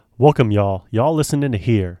Welcome, y'all. Y'all listening to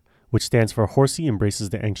Here, which stands for Horsey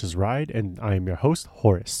Embraces the Anxious Ride, and I am your host,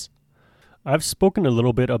 Horace. I've spoken a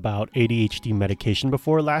little bit about ADHD medication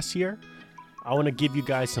before last year. I want to give you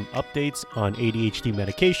guys some updates on ADHD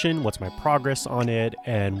medication, what's my progress on it,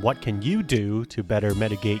 and what can you do to better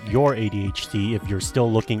mitigate your ADHD if you're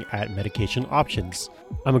still looking at medication options.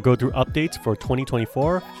 I'm going to go through updates for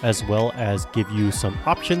 2024 as well as give you some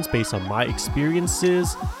options based on my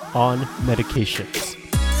experiences on medications.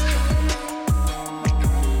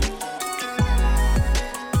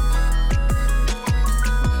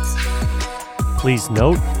 Please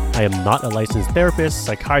note, I am not a licensed therapist,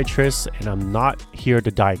 psychiatrist, and I'm not here to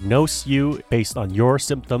diagnose you based on your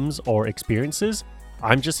symptoms or experiences.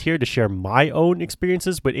 I'm just here to share my own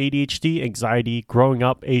experiences with ADHD, anxiety, growing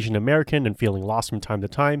up Asian American, and feeling lost from time to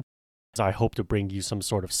time. I hope to bring you some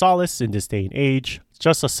sort of solace in this day and age,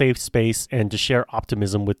 just a safe space, and to share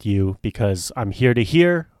optimism with you because I'm here to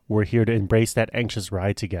hear. We're here to embrace that anxious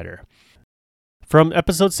ride together. From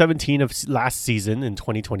episode 17 of last season in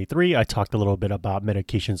 2023, I talked a little bit about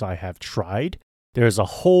medications I have tried. There's a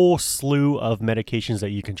whole slew of medications that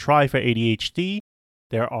you can try for ADHD.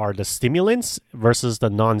 There are the stimulants versus the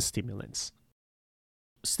non-stimulants.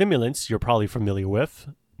 Stimulants, you're probably familiar with.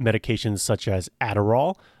 Medications such as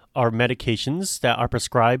Adderall are medications that are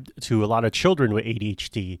prescribed to a lot of children with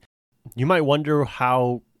ADHD. You might wonder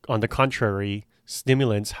how, on the contrary,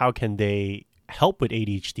 stimulants, how can they help with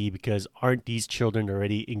ADHD because aren't these children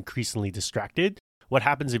already increasingly distracted? What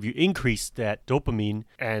happens if you increase that dopamine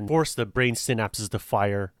and force the brain synapses to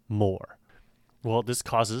fire more? Well, this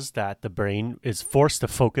causes that the brain is forced to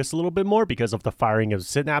focus a little bit more because of the firing of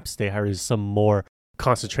synapse. There is some more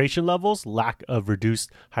concentration levels, lack of reduced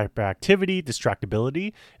hyperactivity,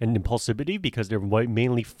 distractibility, and impulsivity because they're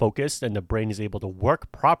mainly focused and the brain is able to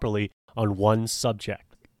work properly on one subject.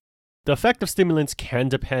 The effect of stimulants can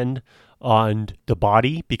depend on the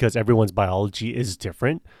body because everyone's biology is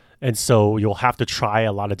different. And so you'll have to try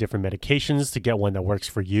a lot of different medications to get one that works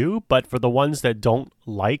for you. But for the ones that don't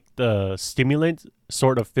like the stimulant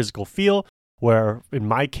sort of physical feel, where in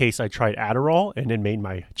my case, I tried Adderall and it made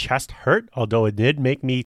my chest hurt, although it did make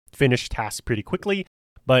me finish tasks pretty quickly.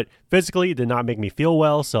 But physically, it did not make me feel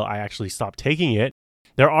well, so I actually stopped taking it.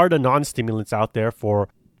 There are the non-stimulants out there for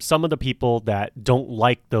some of the people that don't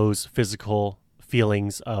like those physical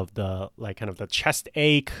feelings of the kind of the chest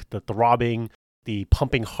ache, the throbbing, the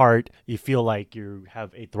pumping heart. You feel like you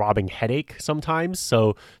have a throbbing headache sometimes.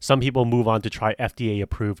 So some people move on to try FDA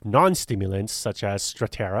approved non-stimulants such as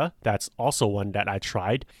Strattera. That's also one that I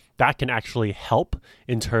tried. That can actually help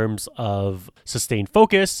in terms of sustained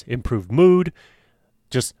focus, improved mood,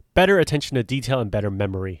 just better attention to detail and better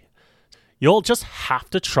memory. You'll just have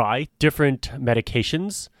to try different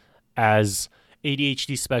medications. As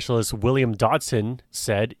ADHD specialist William Dodson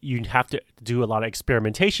said, you have to do a lot of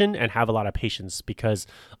experimentation and have a lot of patience because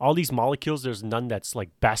all these molecules, there's none that's like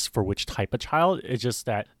best for which type of child. It's just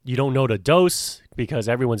that you don't know the dose because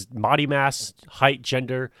everyone's body mass, height,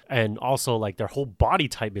 gender, and also like their whole body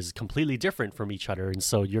type is completely different from each other. And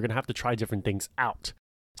so you're going to have to try different things out.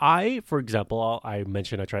 For example, I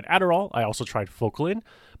mentioned I tried Adderall. I also tried Focalin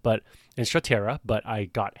and Strattera, but I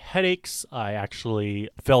got headaches. I actually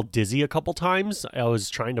felt dizzy a couple times. I was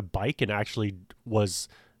trying to bike and actually was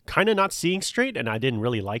kind of not seeing straight, and I didn't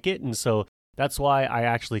really like it. And so that's why I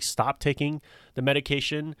actually stopped taking the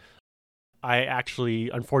medication. I actually,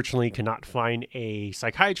 unfortunately, cannot find a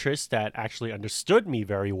psychiatrist that actually understood me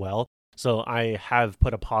very well. So I have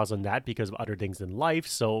put a pause on that because of other things in life.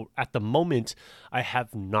 So at the moment, I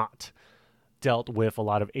have not dealt with a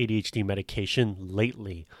lot of ADHD medication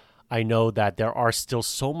lately. I know that there are still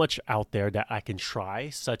so much out there that I can try,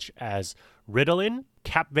 such as Ritalin,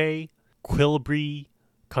 Capvey, Quilbri,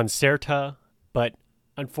 Concerta, but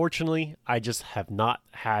unfortunately, I just have not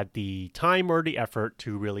had the time or the effort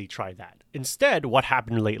to really try that. Instead, what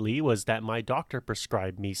happened lately was that my doctor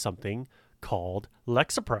prescribed me something called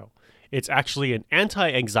Lexapro. It's actually an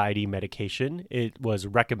anti-anxiety medication. It was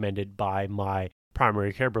recommended by my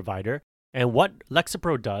primary care provider. And what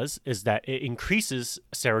Lexapro does is that it increases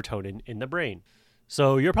serotonin in the brain.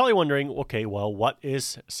 So you're probably wondering, okay, well, what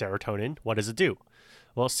is serotonin? What does it do?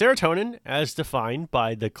 Well, serotonin, as defined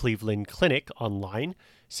by the Cleveland Clinic online,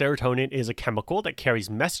 serotonin is a chemical that carries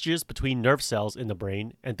messages between nerve cells in the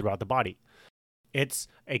brain and throughout the body. It's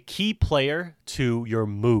a key player to your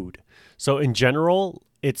mood. So in general,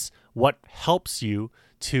 it's what helps you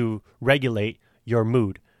to regulate your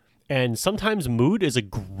mood. And sometimes mood is a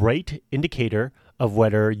great indicator of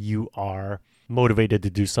whether you are motivated to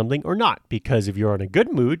do something or not. Because if you're in a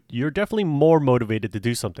good mood, you're definitely more motivated to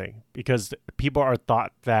do something. Because people are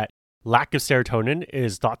thought that Lack of serotonin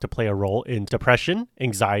is thought to play a role in depression,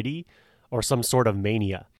 anxiety, or some sort of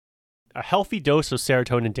mania. A healthy dose of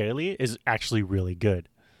serotonin daily is actually really good.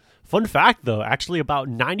 Fun fact though, actually about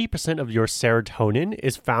 90% of your serotonin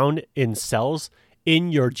is found in cells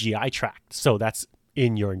in your GI tract. So that's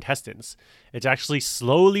in your intestines. It's actually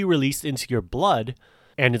slowly released into your blood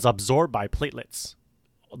and is absorbed by platelets.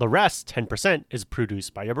 The rest, 10%, is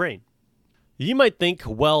produced by your brain. You might think,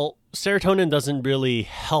 well, serotonin doesn't really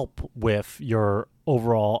help with your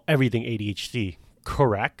overall everything ADHD.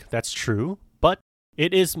 Correct, that's true, but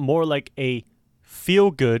it is more like a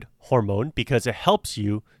feel-good hormone because it helps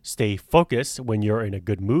you stay focused when you're in a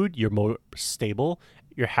good mood, you're more stable,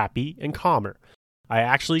 you're happy and calmer. I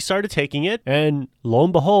actually started taking it, and lo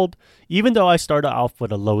and behold, even though I started off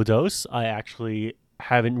with a low dose, I actually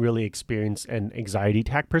haven't really experienced an anxiety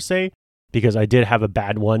attack per se, because I did have a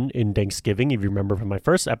bad one in Thanksgiving, if you remember from my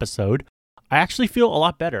first episode. I actually feel a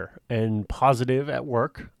lot better and positive at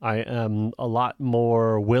work. I am a lot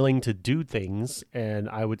more willing to do things, and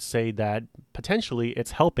I would say that potentially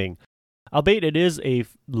it's helping. Albeit it is a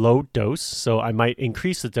low dose, so I might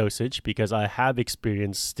increase the dosage because I have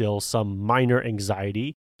experienced still some minor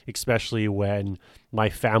anxiety, especially when my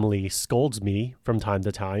family scolds me from time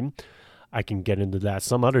to time. I can get into that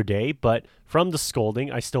some other day, but from the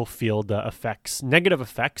scolding, I still feel the effects, negative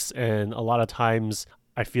effects, and a lot of times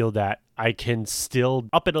I feel that I can still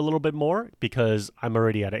up it a little bit more because I'm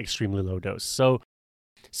already at an extremely low dose. So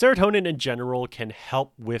serotonin in general can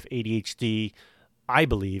help with ADHD, I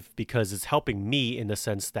believe, because it's helping me in the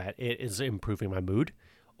sense that it is improving my mood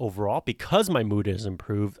overall. Because my mood is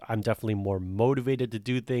improved, I'm definitely more motivated to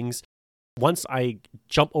do things. Once I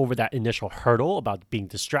jump over that initial hurdle about being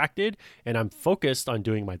distracted and I'm focused on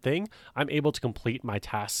doing my thing, I'm able to complete my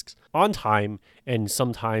tasks on time, and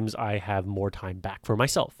sometimes I have more time back for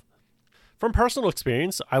myself. From personal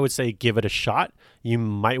experience, I would say give it a shot. You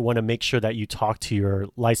might want to make sure that you talk to your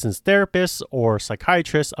licensed therapist or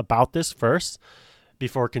psychiatrist about this first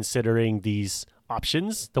before considering these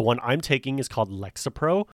options. The one I'm taking is called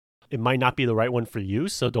Lexapro. It might not be the right one for you,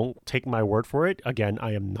 so don't take my word for it. Again,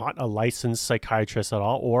 I am not a licensed psychiatrist at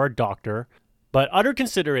all or a doctor. But other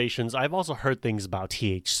considerations, I've also heard things about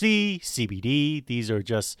THC, CBD. These are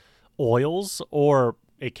just oils, or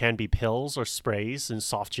it can be pills or sprays and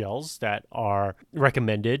soft gels that are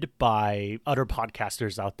recommended by other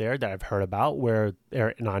podcasters out there that I've heard about where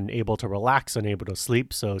they're unable to relax, unable to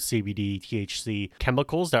sleep. So CBD, THC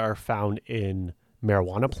chemicals that are found in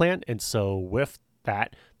marijuana plant. And so with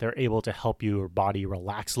that, they're able to help your body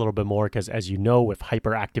relax a little bit more because, as you know, with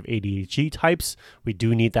hyperactive ADHD types, we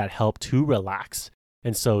do need that help to relax.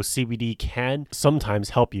 And so CBD can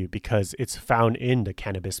sometimes help you because it's found in the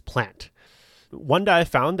cannabis plant. One that I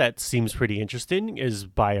found that seems pretty interesting is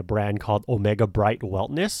by a brand called Omega Bright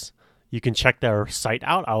Wellness. You can check their site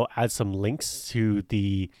out. I'll add some links to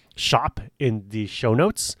the shop in the show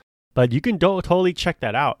notes, but you can totally check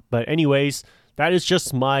that out. But anyways, that is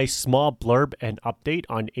just my small blurb and update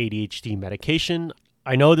on ADHD medication.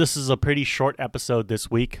 I know this is a pretty short episode this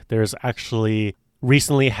week. There's actually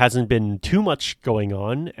recently hasn't been too much going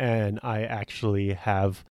on, and I actually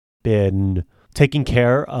have been taking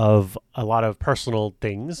care of a lot of personal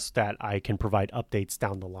things that I can provide updates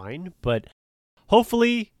down the line. But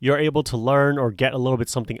hopefully you're able to learn or get a little bit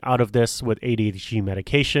something out of this with ADHD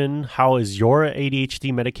medication. How is your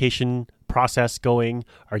ADHD medication process going?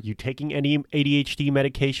 Are you taking any ADHD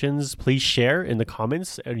medications? Please share in the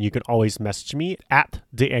comments, and you can always message me at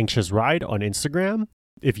The Anxious Ride on Instagram.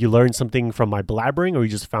 If you learned something from my blabbering or you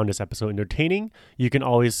just found this episode entertaining, you can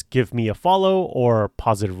always give me a follow or a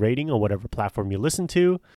positive rating on whatever platform you listen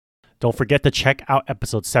to. Don't forget to check out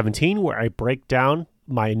episode 17 where I break down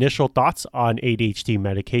my initial thoughts on ADHD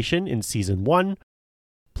medication in season 1.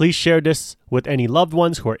 Please share this with any loved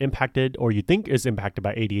ones who are impacted or you think is impacted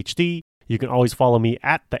by ADHD. You can always follow me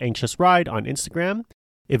at The Anxious Ride on Instagram.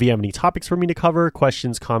 If you have any topics for me to cover,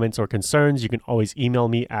 questions, comments, or concerns, you can always email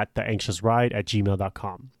me at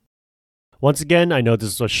theanxiousride@gmail.com. Once again, I know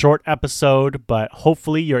this is a short episode, but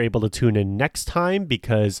hopefully you're able to tune in next time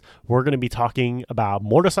because we're going to be talking about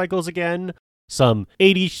motorcycles again, some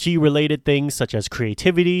ADHD related things such as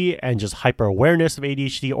creativity and just hyper awareness of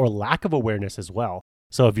ADHD or lack of awareness as well.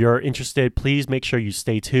 So if you're interested, please make sure you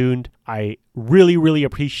stay tuned. I really, really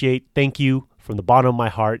appreciate. Thank you from the bottom of my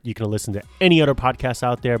heart. You can listen to any other podcast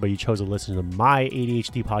out there, but you chose to listen to my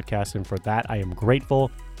ADHD podcast. And for that, I am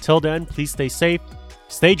grateful. Till then, please stay safe,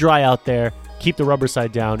 stay dry out there, keep the rubber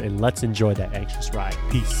side down, and let's enjoy that anxious ride.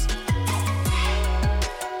 Peace.